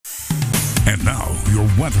And now, your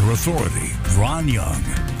weather authority, Ron Young,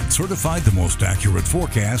 certified the most accurate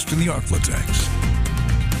forecast in the Arklatex.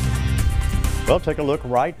 Well, take a look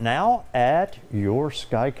right now at your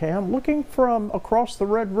Skycam, looking from across the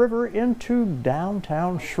Red River into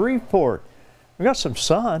downtown Shreveport. We got some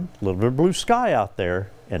sun, a little bit of blue sky out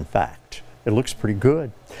there. In fact, it looks pretty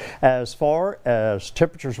good. As far as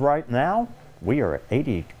temperatures right now, we are at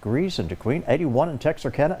 80 degrees in DeQueen, 81 in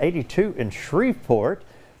Texarkana, 82 in Shreveport.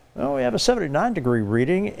 Well, we have a 79-degree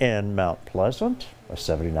reading in Mount Pleasant, a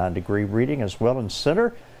 79-degree reading as well in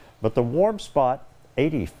Center, but the warm spot,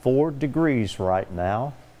 84 degrees right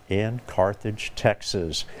now in Carthage,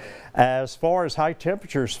 Texas. As far as high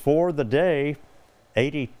temperatures for the day,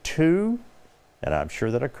 82, and I'm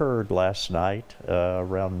sure that occurred last night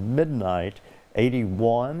around midnight,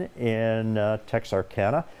 81 in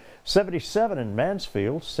Texarkana, 77 in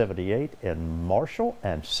Mansfield, 78 in Marshall,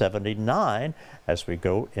 and 79 as we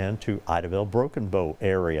go into Idaville Broken Bow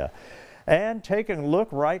area. And taking a look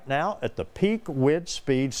right now at the peak wind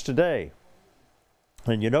speeds today.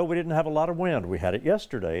 And you know, we didn't have a lot of wind. We had it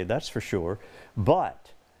yesterday, that's for sure.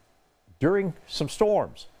 But during some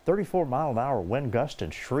storms, 34-mile-an-hour wind gust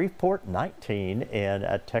in Shreveport, 19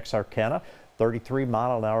 in Texarkana,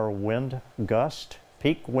 33-mile-an-hour wind gust,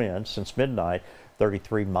 peak wind since midnight,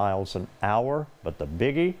 33 miles an hour. But the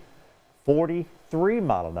biggie,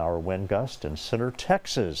 43-mile-an-hour wind gust in Center,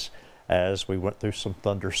 Texas, as we went through some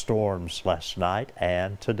thunderstorms last night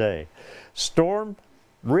and today. Storm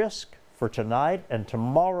risk for tonight and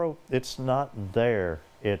tomorrow, it's not there.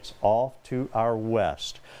 It's off to our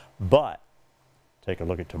west. But take a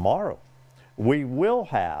look at tomorrow. We will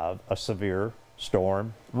have a severe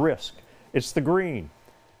storm risk. It's the green.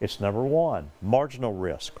 It's number 1, marginal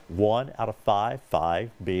risk, 1 out of 5, 5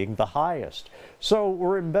 being the highest. So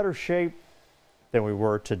we're in better shape than we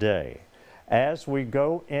were today. As we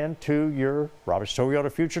go into your Roberts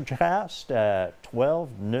Toyota Futurecast at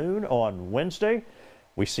 12 noon on Wednesday,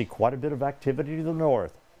 we see quite a bit of activity to the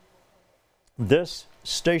north. This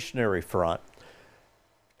stationary front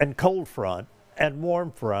and cold front and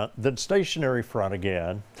warm front, then stationary front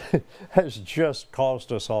again, has just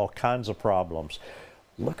caused us all kinds of problems.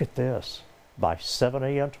 Look at this. By 7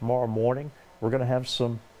 a.m. tomorrow morning, we're going to have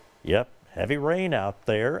some, heavy rain out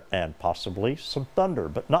there and possibly some thunder,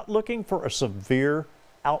 but not looking for a severe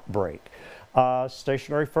outbreak.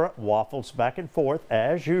 Stationary front waffles back and forth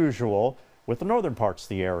as usual with the northern parts of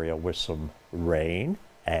the area with some rain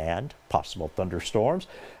and possible thunderstorms.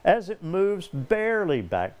 As it moves barely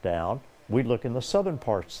back down, we look in the southern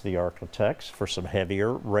parts of the Arklatex for some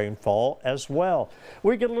heavier rainfall as well.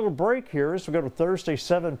 We get a little break here as we go to Thursday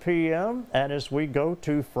 7 p.m. and as we go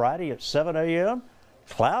to Friday at 7 a.m.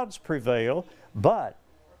 Clouds prevail, but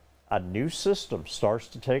a new system starts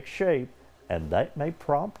to take shape, and that may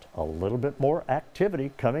prompt a little bit more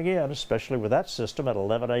activity coming in, especially with that system at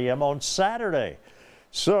 11 a.m. on Saturday.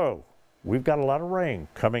 So we've got a lot of rain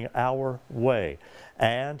coming our way.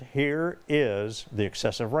 And here is the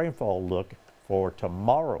excessive rainfall look for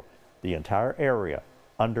tomorrow. The entire area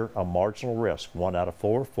under a marginal risk, 1 out of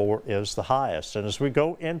 4, 4 is the highest. And as we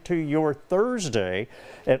go into your Thursday,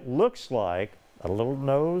 it looks like a little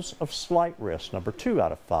nose of slight risk, number 2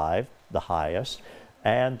 out of 5, the highest.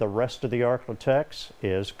 And the rest of the Arklatex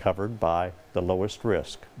is covered by the lowest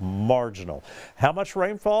risk, marginal. How much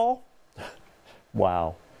rainfall?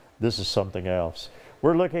 Wow, this is something else.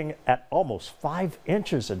 We're looking at almost 5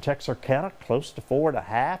 inches in Texarkana, close to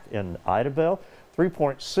 4.5 in Idaville,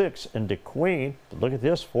 3.6 in DeQueen. Look at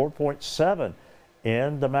this, 4.7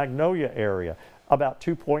 in the Magnolia area. About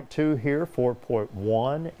 2.2 here,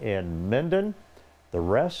 4.1 in Minden. The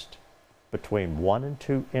rest between 1 and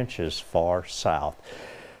 2 inches far south.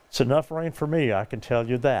 It's enough rain for me, I can tell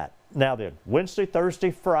you that. Now then, Wednesday, Thursday,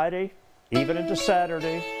 Friday, even into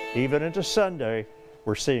Saturday, even into Sunday,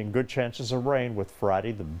 we're seeing good chances of rain, with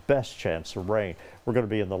Friday the best chance of rain. We're going to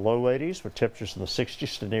be in the low 80s with temperatures in the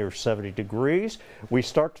 60s to near 70 degrees. We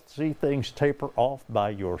start to see things taper off by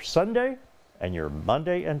your Sunday, and your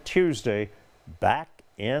Monday and Tuesday back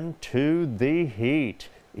into the heat,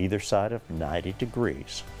 either side of 90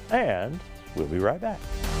 degrees. And we'll be right back.